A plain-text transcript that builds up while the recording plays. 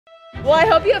Well, I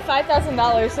hope you have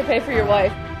 $5,000 to pay for your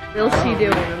wife. Will she do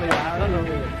it? I don't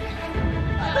know.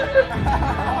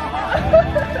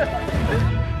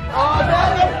 Oh,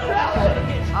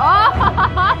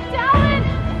 Talon!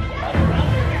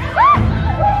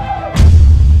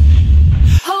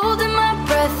 Holding my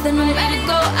breath and I'm ready to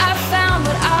go. I found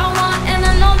what I want and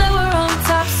I know that we're on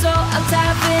top, so I'll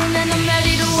tap in and I'm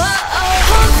ready to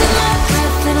Holding my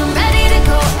breath and I'm ready to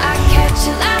go. I catch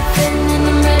you laughing and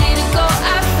I'm ready to go.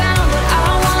 I found what I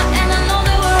want and I know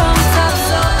that we're on top,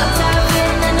 so I'll tap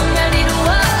in and I'm ready to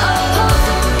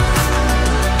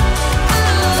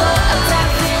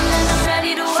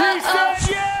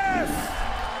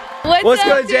What's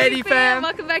good, Jatie fam?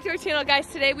 Welcome back to our channel, guys.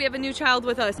 Today we have a new child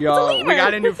with us. Yo, we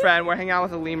got a new friend. We're hanging out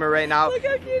with a lemur right now. Look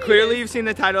how cute. Clearly, you've seen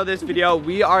the title of this video.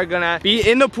 We are gonna be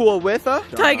in the pool with a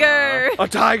tiger. A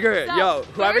tiger. So, Yo,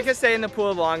 whoever can stay in the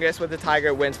pool the longest with the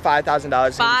tiger wins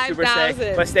 $5,000. Super sick.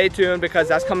 $5,000. But stay tuned because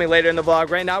that's coming later in the vlog.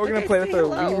 Right now, we're gonna play with our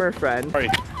lemur friend. Right.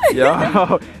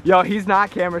 Yo, he's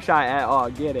not camera shy at all.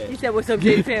 Get it. He said, "What's up,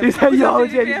 Jatie fam?" He said, "Yo,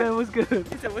 What's up, Jatie fam, what's good?"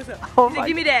 He said, "What's up?" Oh He said, my.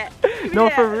 "Give me that." Give me No,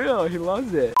 that. for real. He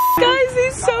loves it. Guys,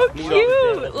 he's so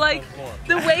cute. Like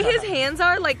the way his hands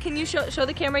are. Like, can you show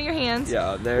the camera your hands?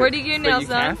 Yeah, Where do you get your nails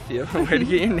done? Where do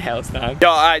you get your nails done? Yo,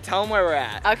 all right, tell him where we're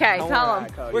at. Okay, tell him.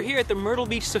 We're here at the Myrtle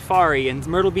Beach Safari in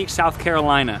Myrtle Beach, South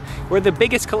Carolina. We're the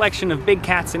biggest collection of big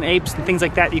cats and apes and things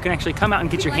like that you can actually come out and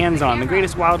get your hands on. The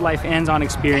greatest wildlife hands-on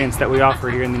experience that we offer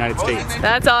here in the United States.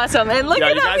 That's awesome. And look Yo,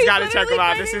 at you him. guys He's gotta check him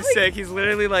literally out. This is sick. He's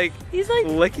literally like, He's like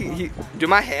licking. Do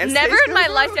my hands never taste in good, my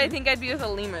bro? life did I think I'd be with a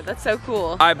lemur. That's so cool.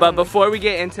 All right, but before we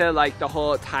get into like the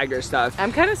whole tiger stuff,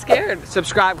 I'm kind of scared.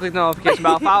 subscribe, click the notification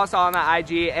bell, follow us all on the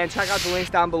IG, and check out the links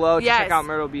down below to Yes. check out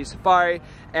Myrtle Beach Safari,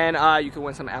 and you can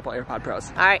win some Apple AirPod Pros.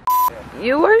 All right.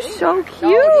 You are so cute.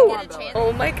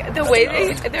 Oh my god, the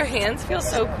way their hands feel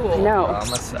so cool. No. I'm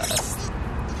obsessed.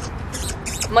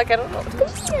 I'm like, I don't know.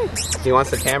 He wants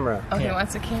the camera. Oh, he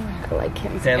wants a camera. I like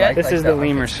him. He's They good. This is the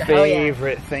lemur's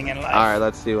favorite thing in life. All right,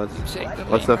 let's see what's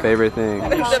the favorite thing. The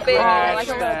baby. Scratch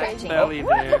that belly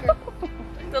there.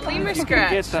 The lemur Get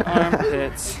scratch. the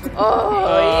armpits.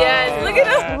 Oh, yes. Look at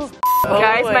him.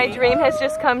 Guys, my dream has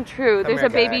just come true. There's here, a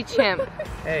baby guy. chimp.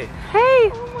 Hey. Hey,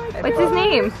 what's his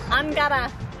name?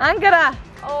 Angara. Angara.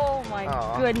 Oh my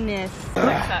goodness.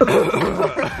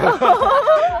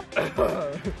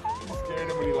 Scared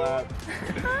him when he laughed.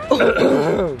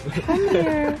 Come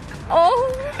here.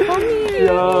 Oh, come here.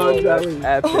 Yo, that was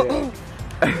epic.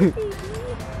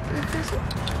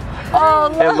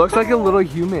 Oh, It look. looks like a little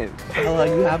human. Oh,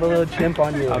 you have a little chimp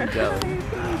on you. I'm jealous.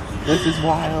 This is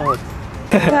wild.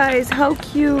 Guys, how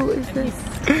cute is this?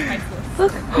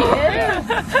 Look.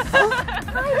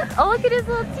 Oh, look at his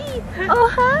little teeth. Oh,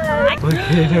 hi. Look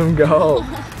at him go.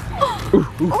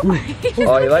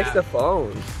 Oh, he likes the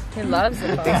phone. He loves He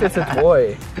it. thinks it's a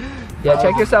toy. Yeah,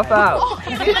 check yourself out.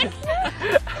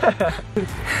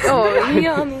 Oh,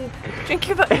 yummy. Drink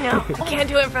your butt now. You can't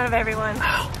do it in front of everyone.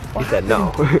 He said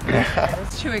no.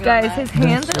 Guys, his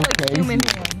hands are like human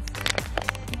hands.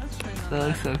 That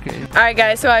looks so crazy. Alright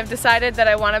guys, so I've decided that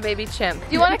I want a baby chimp.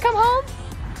 Do you want to come home?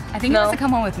 I think he wants to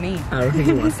come home with me. I don't think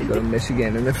he wants to go to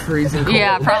Michigan in the freezing cold.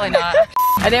 Yeah, probably not.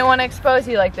 I didn't want to expose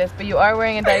you like this, but you are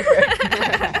wearing a diaper.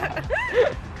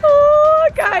 Oh,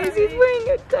 guys, he's wearing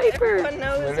a diaper.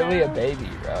 Literally a baby,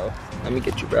 bro. Let me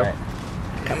get you, bro.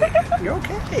 Come here. You're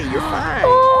okay. You're fine.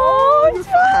 Oh, You're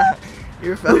fine.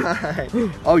 You're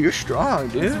fine. Oh, you're strong,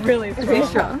 dude. really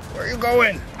strong. Where are you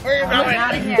going? Where are you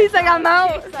going? He's like, I'm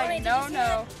out.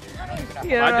 No.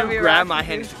 I do grab my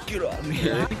hand and say, get off me.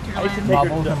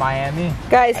 Bubbles in Miami.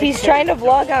 Guys, he's trying to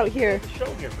vlog out here. Come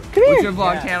What's here. your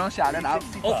vlog channel? Shout it out.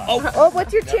 Oh,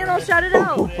 what's your channel? Shout it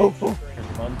out.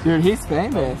 Dude, he's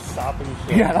famous.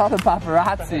 You got all the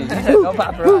paparazzi. No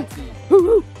paparazzi.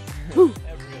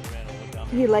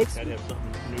 He likes.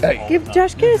 Give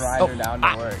Josh a kiss. Ride her down to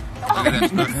work.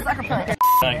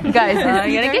 Guys, this is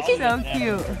gonna get you so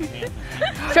cute.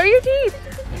 Show your teeth.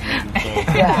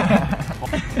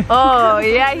 Oh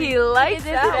yeah, he likes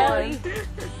that one.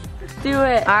 Do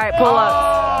it. All right, pull up.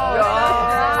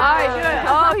 All right, do it.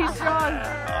 Oh, he's strong.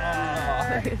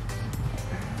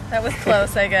 That was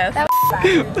close, I guess.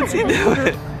 What's he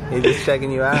doing? He's just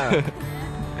checking you out.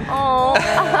 Oh.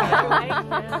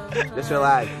 Just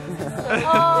relax.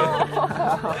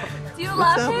 Oh. Do you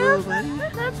love him?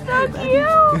 That's so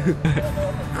cute.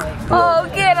 Oh,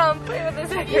 get him. Play with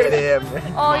his hair. Get him.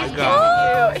 Oh, he's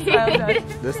cute.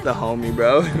 This is the homie,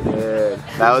 bro. Good.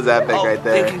 That was epic right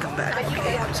there. They can come back. I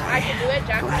can do it.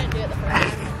 Jack's gonna do it the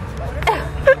first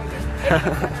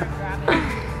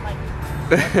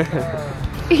time.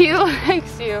 He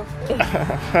likes you.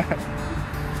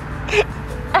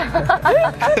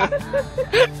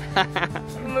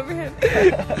 Move your hand.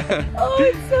 Oh,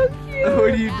 it's so cute. What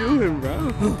are you doing, bro?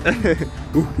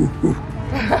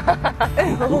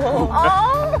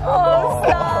 Oh,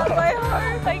 stop. My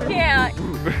heart. I can't.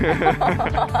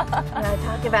 When I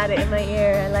talk about it in my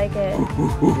ear, I like it.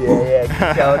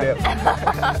 Yeah, count it.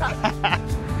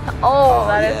 Oh,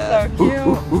 that is so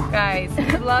cute. Guys,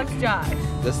 he loves Josh.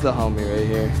 This is the homie right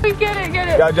here. Get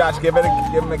it. Yo, Josh, give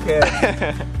him a kiss.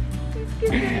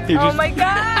 Oh my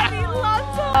God, he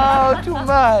loves him. Oh, too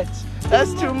much.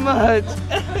 That's too much.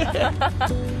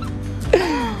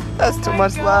 That's too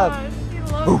much love.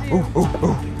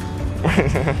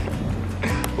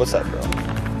 What's up, bro?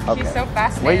 Okay. She's so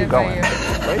fascinated Where you by going? you.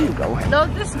 Where you going? No,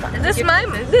 this my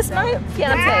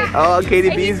fiance. Oh, Katie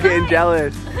B's getting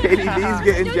jealous. Katie B's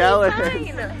getting jealous.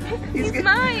 He's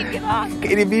mine. Get off.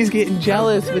 Katie B's getting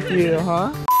jealous with you,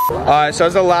 huh? Alright, so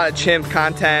there's a lot of chimp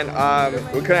content.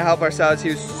 We couldn't help ourselves. He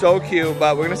was so cute,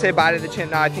 but we're gonna say bye to the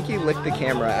chimp now. I think he licked the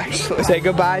camera actually. Say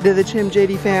goodbye to the chimp,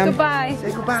 JD fam. Goodbye.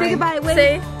 Say goodbye. Say goodbye,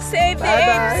 wait. Save the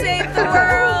air, save the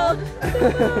world.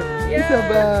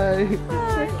 Goodbye.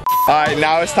 Alright,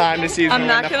 now it's time to see who's I'm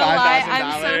gonna not win the gonna lie, $5,000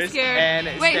 I'm so scared.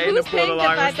 and Wait, stay in the who's pool paying the the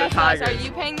longest the $5,000? Are Tigers.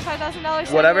 you paying the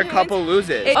 $5,000? Whatever couple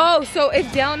loses. Oh, so if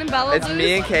Dallin and Bella It's lose?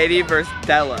 me and Katie versus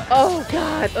Della. Oh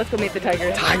God, let's go meet the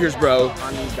Tigers. Tigers, bro.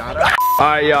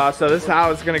 Alright, y'all, so this is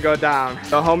how it's gonna go down.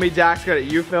 So homie Jack's got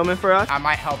you filming for us? I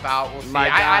might help out. We'll see. My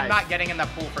guy. I'm not getting in the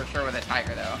pool for sure with a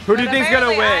tiger though. Who do you think's gonna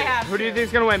apparently I win? have Who do you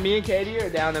think's gonna win? Me and Katie or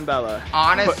Down and Bella?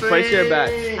 Honestly, Place your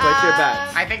bets. Place your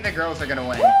bets. I think the girls are gonna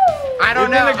win. I You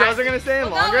don't think know. the girls are gonna stay in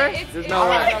longer? There's no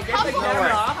way.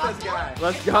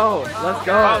 Let's go. Let's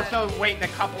go. Oh, so wait, the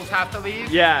couples have to leave?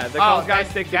 Yeah, the couples gotta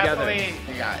then stick together. definitely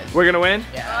You guys. We're gonna win?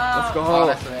 Yeah. Let's go.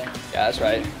 Honestly. Yeah, that's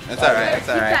right. That's alright. That's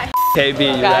alright.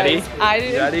 KB, you ready? I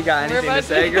You ready? Got We're anything about to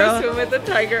say, girl? swim with the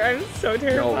tiger. I'm so No.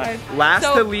 terrified. Last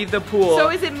So- to leave the pool so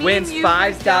is it me wins and you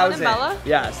versus Dallin and 5,000. Bella?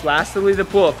 Yes, last to leave the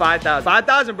pool, 5,000.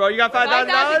 5,000, bro. You got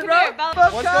 $5,000, bro?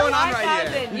 What's going on right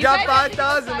here? You got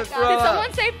 5,000 to throw Did up.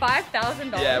 someone say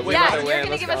 $5,000? Yeah, we yeah, gotta you're win. gonna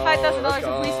Let's give us go. $5,000 Let's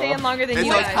if we go. stay in longer than It's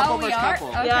you like guys. couple we versus are?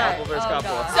 couple. Yeah. Couple versus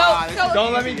couple.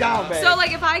 Don't let me down, babe. So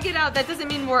like if I get out, that doesn't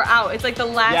mean we're out. It's like the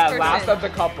last Yeah, person. last of the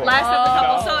couple. Last of the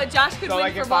couple. No. So Josh could So, win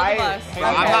like, for if both I- of us. Hang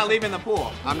I'm on. not leaving the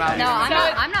pool. I'm not No, leaving.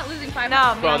 I'm not losing $500.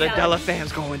 No, Bro, the Della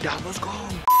fans going down. Let's go.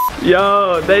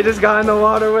 Yo, they just got in the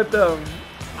water with them.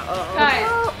 Guys,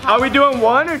 Are we doing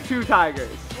one or two tigers?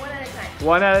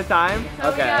 One at a time.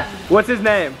 Okay. What's his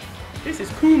name? This is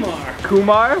Kumar.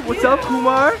 Kumar? What's up,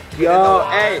 Kumar? Yo,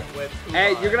 hey,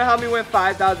 you're gonna help me win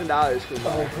 $5,000,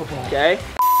 Kumar. Okay?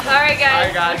 alright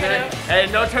guys. Hey,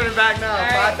 no turning back now.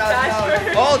 Alright,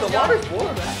 $5,000. Oh, the water's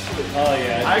warm. Oh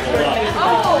yeah. I expected it.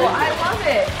 Oh, I love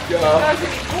it.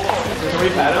 Can we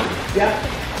pet him? Yeah.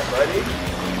 Ready?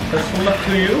 He'll swim up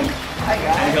to you,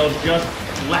 and he'll just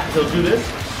he'll do this,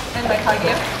 And like hug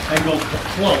you. and go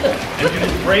plump. And you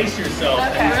just brace yourself,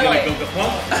 and he's gonna go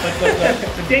plump.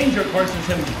 But the danger, of course, is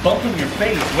him bumping your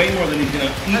face way more than he's gonna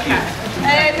eat you.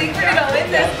 Hey, I think we're gonna win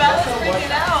this. Bella's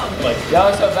freaking out. Like,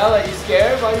 Yo, so Bella, you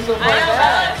scared? Why you so far I know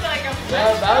back? Bella's like a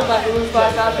Yeah, Bella's about to lose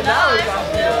 $5,000.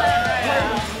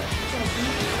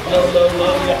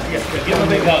 low, yeah. Give him a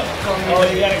big hug. Oh,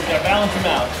 you gotta balance him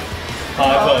out.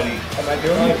 Hi, buddy. Am I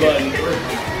doing Hi, it? buddy.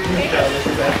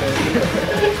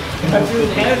 I'm too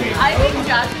heavy. I think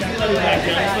Josh is Let gonna him win. back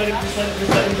down.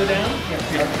 Just let him go down.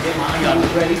 I got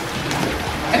it. Ready?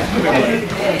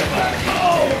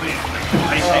 Oh, man.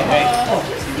 Hey.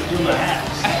 Doing my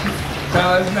hats.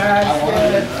 Bella's mad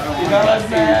scared. Bella's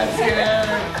mad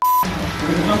scared.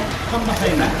 Come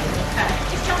behind that.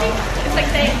 It's like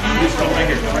saying hi. Just go right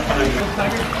here. Go right behind you.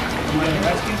 Tiger, you want to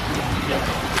rescue? Yeah.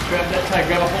 Grab that tiger.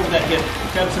 Grab a hold of that hip.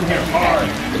 Grab some hair. Hard.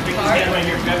 Take his hand right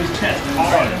here. Grab his chest.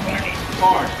 Hard.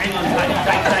 Hard. Hang on tight.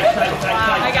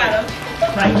 Tight. I got him.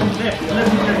 Tight. Lift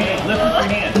with your hand. Lift with your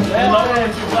hand. And lower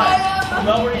with your butt.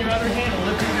 Lower your other hand and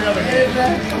lift with your other hand.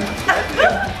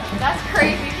 That's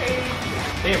crazy, Katie.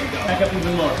 There we go. Back up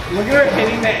even more. Look at her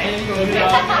hitting that angle. Good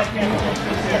job.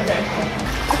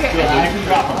 Good. You can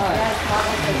drop him.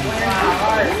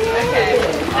 Okay.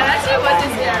 That actually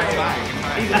wasn't scary.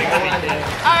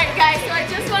 Alright guys, so I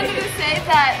just wanted to say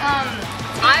that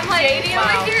I'm like Jatie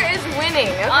over here is winning,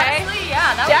 okay? Honestly,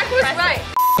 yeah, that Jack was right.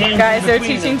 Guys, they're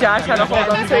teaching Josh how to hold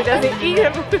him so he doesn't eat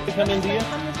him. Come into you.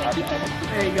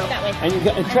 There you go.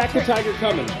 And track the tiger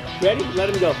coming. Ready? Let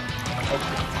him go.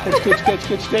 Catch.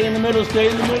 Stay in the middle. Stay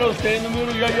in the middle.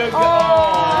 Yeah.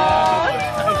 Oh.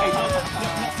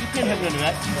 You can't have none of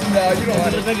that. No, you don't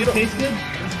want Does it taste good?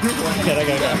 Good. I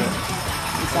got it.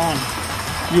 It's on.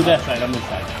 You that side, I'm this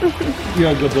side.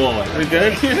 You're a good boy. We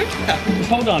good? Just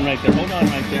hold on right there. Hold on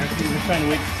right there. We're trying to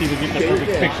wait to see if we get the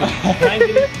perfect picture. Try and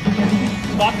get it.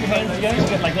 Lock your hands together.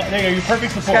 Get like, there you go. You're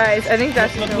perfect support. Guys, I think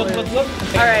that's look.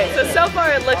 Alright, so far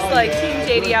it looks like Team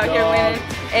Jatie out here winning.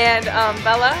 And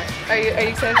Bella, are you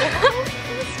excited?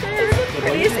 It's the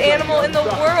prettiest animal in the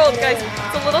world, guys.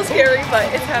 It's a little scary, but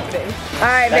it's happening.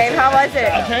 Alright, babe, how was it?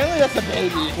 Apparently that's a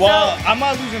baby. Well, I'm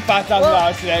not losing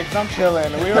 $5,000 today because I'm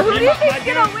chilling. Who do you think's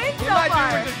gonna win so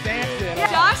far?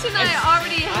 Josh and I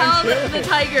already held the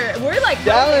tiger. We're like,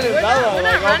 we're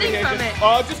not running from it.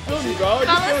 Oh, just film me, bro.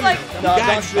 Bella's like,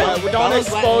 Don't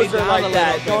expose her like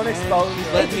that. Don't expose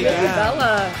her. let me down.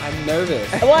 Bella. I'm nervous.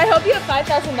 Well, I hope you have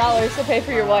 $5,000 to pay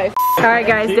for your wife. Alright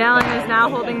guys, Dallin is now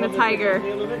holding the tiger.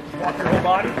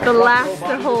 The last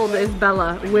to hold is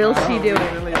Bella. Will she do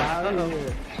it?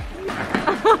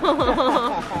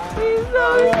 He's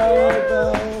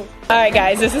so cute. Alright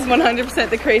guys, this is 100%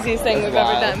 the craziest thing we've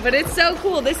ever done. But it's so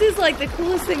cool. This is like the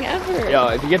coolest thing ever. Yo,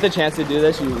 if you get the chance to do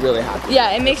this, you really have to.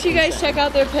 Yeah, and make sure you guys check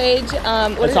out their page. It's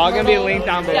all going to be linked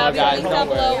down below, guys. Don't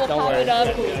worry. We'll pop it up.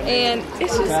 And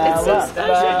it's just, it's so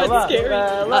special but scary.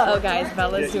 Uh-oh guys,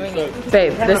 Bella's doing it.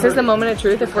 Babe, this is the moment of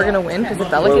truth if we're going to win. Because if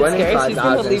Bella gets scared, she's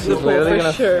going to leave the pool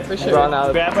for sure, for sure.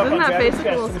 Doesn't that face look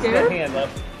a little scared?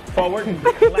 Forward,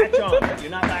 latch on.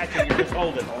 You're not latching, you're just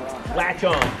holding. Latch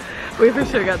on. We for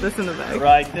sure got this in the bag.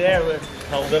 Right there,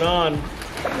 hold it on.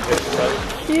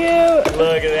 Cute.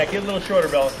 Look at that, get a little shorter,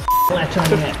 Bella. Latch on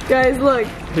that. Guys, look.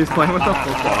 He's playing with the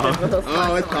football.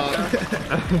 Oh, it's hot.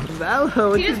 Bella,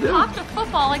 what He you just doing? popped a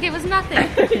football like it was nothing.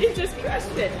 He just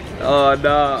crushed it. Oh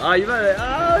no. Oh, you better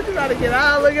get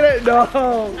out. Look at it. No.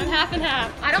 I'm half and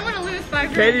half. I don't want to lose $5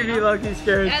 grand. Katie be lucky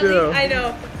scared At too. least, I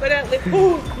know, but at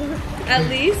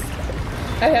least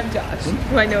I have Josh,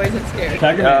 who I know isn't scared.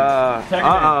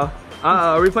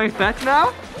 Are we playing fetch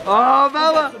now? Oh,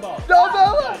 Bella! No,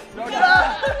 Bella!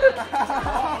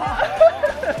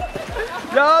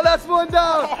 No, that's one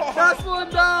down! That's one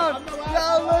down!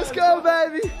 Yo, let's go,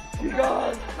 baby! You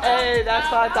gone. Hey, that's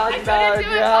 $5,000.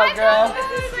 Yeah, girl.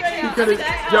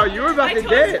 Yo, you were about to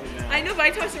dip. I know, but I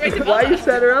tossed it right to Bella. Why you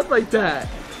set her up like that?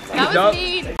 That was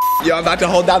mean. Yo, I'm about to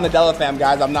hold down the Della fam,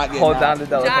 guys. I'm not getting Hold out. down the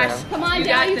Della Josh, fam. Come on, you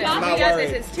Dad, got you this. got We this. got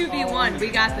this. It's 2v1. We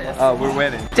got this. Oh, we're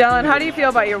winning. Dylan, how do you feel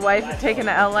about your wife taking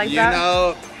the L like You that?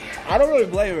 know, I don't really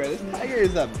blame her. This tiger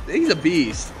is he's a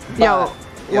beast. Yo,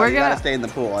 we're you gonna gotta stay in the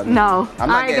pool. I mean, No. I'm not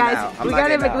Alright, getting guys, out. I'm we not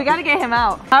getting out. gotta get him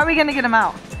out. How are we gonna get him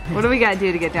out? What do we gotta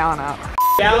do to get Dallin out?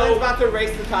 Dallin's about to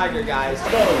race the tiger, guys.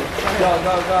 Go. Go.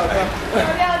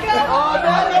 Oh,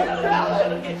 Dallin!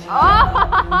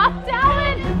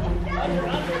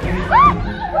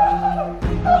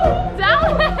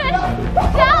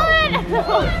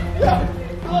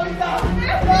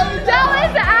 Dallin's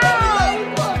out!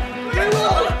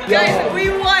 Guys, we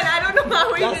won. I don't know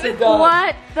how we did it.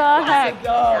 What the heck?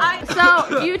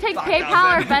 So, do you take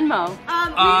PayPal or Venmo? We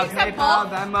accept PayPal,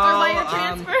 both. Venmo, Or wire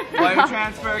transfer. wire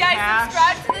transfer, Guys, cash.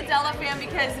 subscribe to the Della fam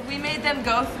because we made them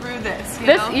go through this. You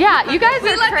This, know? yeah, you guys We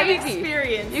are let them crazy.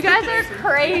 experience. You guys are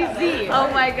crazy. Oh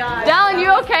my god. Dallin,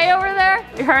 you okay over there?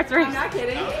 Your heart's racing. I'm not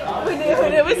kidding.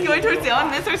 When it was going towards Dallin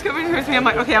and it starts coming towards me, I'm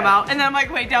like, okay, I'm out. And then I'm like,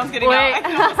 wait, Dallin getting out. I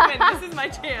can almost win. This is my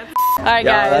chance. Alright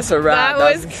Yeah, guys, that's a wrap. that That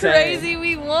was was insane. crazy.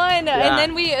 We won. Yeah. And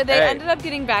then they Hey. ended up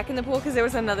getting back in the pool because there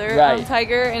was another Right.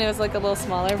 tiger and it was like a little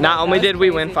smaller. Not only did we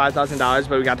win $5,000, $5,000,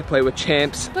 but we got to play with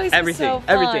chimps,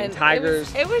 everything,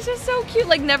 tigers. It was just so cute.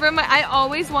 Like never mind. I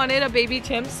always wanted a baby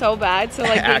chimp so bad. So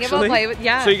like being able to play with,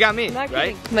 yeah. So you got me, I'm not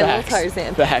right? kidding. My little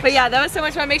Tarzan. Facts. But yeah, that was so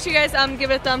much fun. Make sure you guys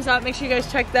give it a thumbs up. Make sure you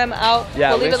guys check them out.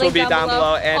 Yeah, we'll leave links a will link be down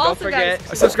below. And Also, don't forget,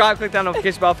 guys, subscribe, click that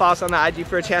notification bell, follow us on the IG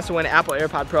for a chance to win Apple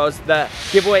AirPod Pros. The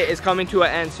giveaway is coming to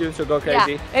an end soon, so go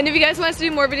crazy. yeah. And if you guys want us to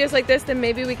do more videos like this, then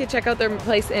maybe we could check out their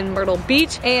place in Myrtle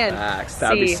Beach and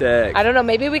that'd be sick. I don't know,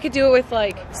 maybe we could do it with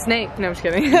like Snake. No, I'm just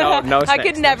kidding. No I snakes,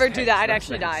 could no never snakes, do that. I'd no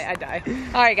actually snakes. die. I'd die.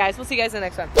 All right, guys. We'll see you guys in the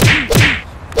next one.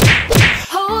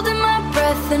 Holding my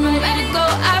breath and I'm ready to go.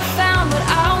 I found what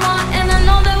I want and I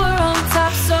know that we're on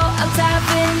top, so I'll tap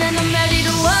in and I'm ready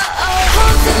to whoa.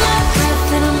 Holding my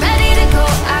breath and I'm